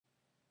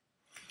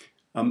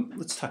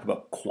Let's talk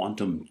about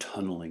quantum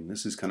tunneling.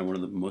 This is kind of one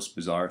of the most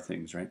bizarre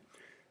things, right?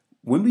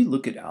 When we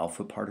look at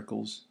alpha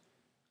particles,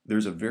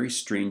 there's a very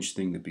strange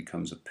thing that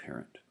becomes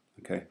apparent,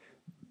 okay?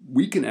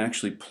 We can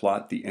actually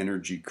plot the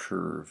energy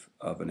curve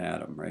of an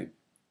atom, right?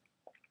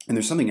 And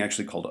there's something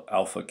actually called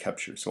alpha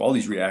capture. So all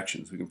these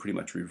reactions we can pretty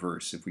much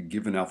reverse. If we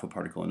give an alpha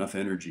particle enough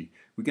energy,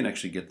 we can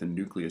actually get the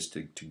nucleus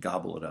to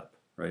gobble it up,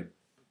 right?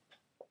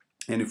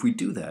 And if we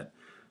do that,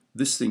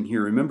 this thing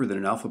here, remember that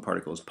an alpha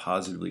particle is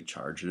positively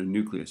charged and a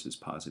nucleus is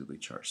positively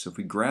charged. So if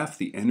we graph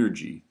the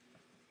energy,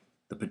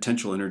 the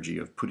potential energy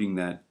of putting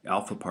that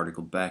alpha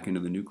particle back into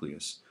the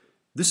nucleus,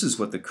 this is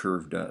what the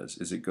curve does,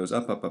 is it goes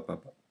up, up, up,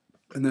 up, up.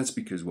 And that's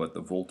because what?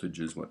 The voltage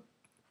is what?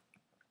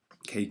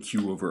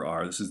 KQ over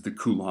R. This is the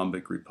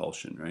Coulombic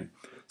repulsion, right?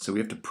 So we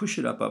have to push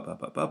it up, up,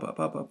 up, up, up, up,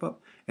 up, up,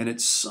 up. And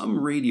at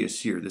some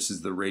radius here, this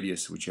is the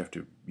radius which you have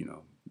to,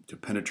 to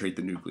penetrate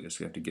the nucleus,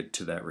 we have to get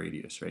to that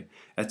radius, right?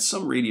 At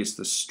some radius,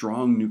 the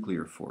strong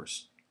nuclear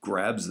force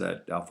grabs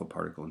that alpha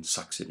particle and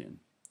sucks it in,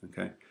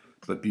 okay?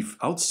 But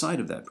outside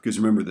of that, because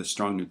remember the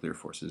strong nuclear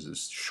force is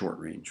this short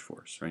range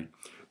force, right?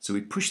 So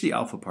we push the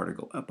alpha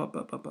particle up, up,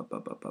 up, up, up,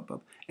 up, up, up,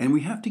 up, and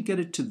we have to get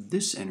it to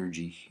this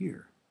energy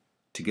here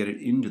to get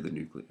it into the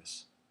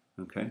nucleus,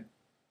 okay?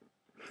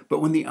 But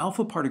when the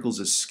alpha particles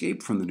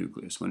escape from the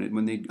nucleus,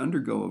 when they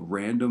undergo a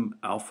random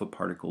alpha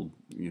particle,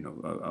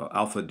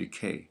 alpha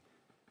decay,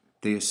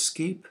 they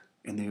escape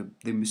and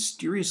they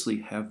mysteriously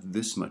have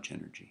this much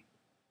energy,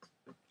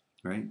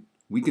 right?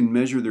 We can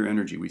measure their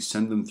energy. We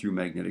send them through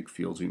magnetic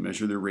fields. We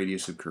measure their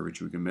radius of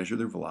curvature. We can measure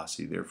their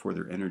velocity, therefore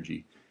their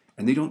energy.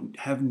 And they don't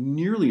have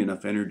nearly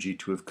enough energy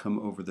to have come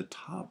over the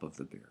top of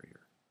the barrier.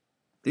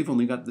 They've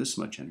only got this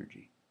much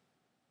energy,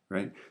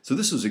 right? So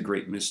this was a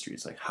great mystery.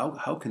 It's like,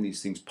 how can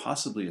these things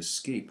possibly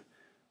escape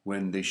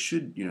when they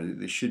should,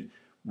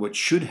 what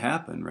should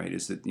happen, right,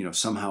 is that,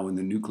 somehow in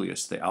the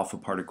nucleus, the alpha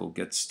particle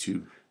gets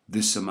to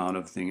this amount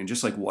of thing. And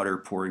just like water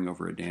pouring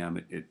over a dam,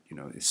 it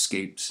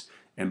escapes.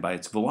 And by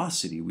its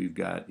velocity, we've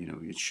got,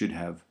 it should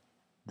have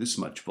this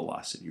much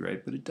velocity,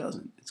 right? But it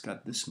doesn't. It's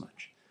got this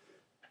much.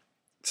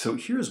 So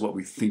here's what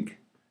we think,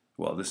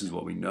 well, this is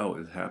what we know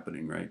is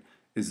happening, right?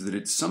 Is that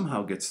it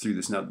somehow gets through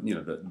this. Now,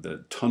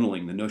 the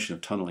tunneling, the notion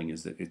of tunneling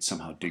is that it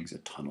somehow digs a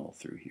tunnel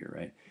through here,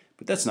 right?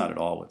 But that's not at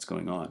all what's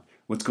going on.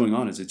 What's going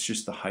on is it's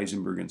just the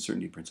Heisenberg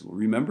uncertainty principle.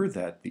 Remember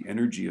that the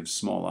energy of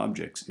small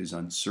objects is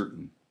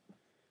uncertain.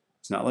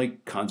 It's not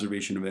like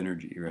conservation of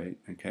energy, right?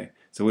 Okay.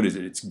 So what is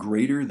it? It's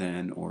greater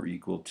than or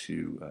equal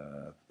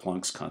to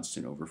Planck's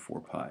constant over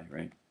 4 pi,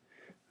 right?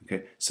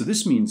 Okay. So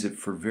this means that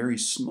for very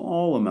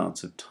small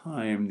amounts of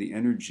time, the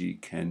energy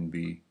can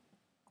be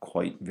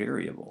quite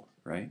variable,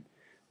 right?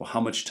 Well,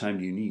 how much time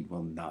do you need?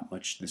 Well, not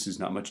much. This is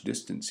not much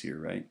distance here,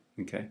 right?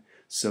 Okay.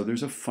 So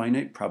there's a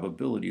finite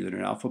probability that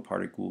an alpha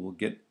particle will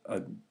get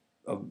a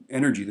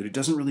energy that it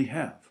doesn't really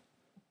have,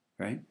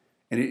 right?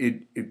 And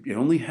it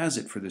only has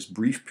it for this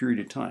brief period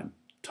of time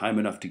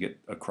enough to get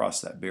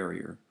across that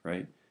barrier,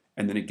 right?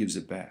 And then it gives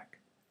it back,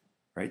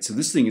 right? So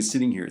this thing is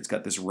sitting here. It's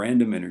got this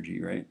random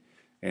energy, right?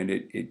 And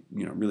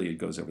really it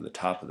goes over the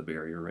top of the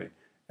barrier, right?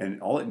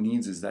 And all it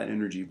needs is that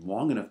energy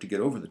long enough to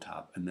get over the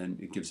top, and then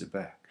it gives it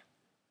back.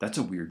 That's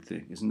a weird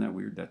thing. Isn't that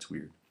weird? That's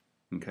weird,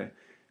 okay?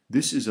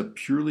 This is a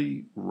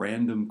purely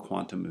random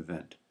quantum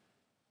event,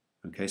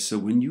 okay? So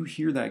when you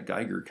hear that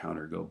Geiger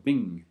counter go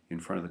bing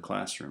in front of the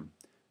classroom,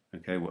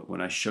 okay,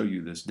 when I show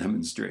you this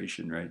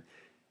demonstration, right?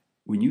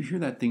 When you hear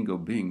that thing go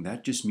bing,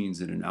 that just means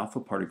that an alpha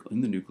particle in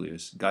the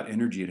nucleus got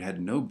energy it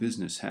had no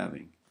business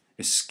having,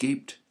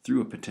 escaped through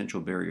a potential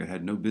barrier it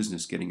had no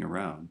business getting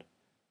around,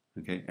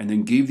 okay, and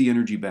then gave the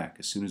energy back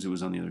as soon as it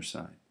was on the other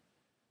side.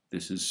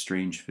 This is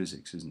strange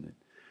physics, isn't it?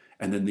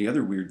 And then the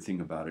other weird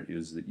thing about it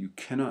is that you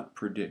cannot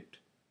predict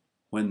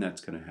when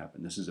that's going to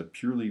happen. This is a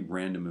purely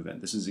random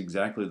event. This is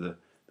exactly the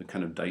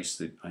kind of dice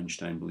that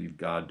Einstein believed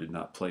God did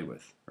not play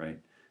with, right?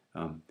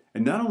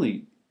 And not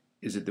only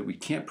is it that we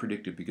can't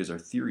predict it because our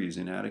theory is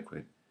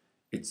inadequate,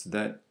 it's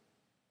that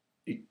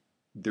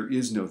there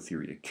is no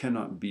theory. It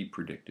cannot be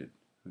predicted,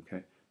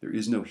 okay? There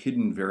is no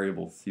hidden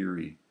variable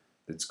theory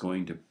that's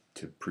going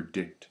to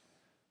predict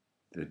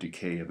the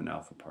decay of an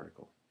alpha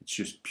particle. It's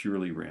just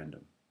purely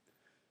random.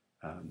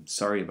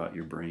 Sorry about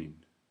your brain.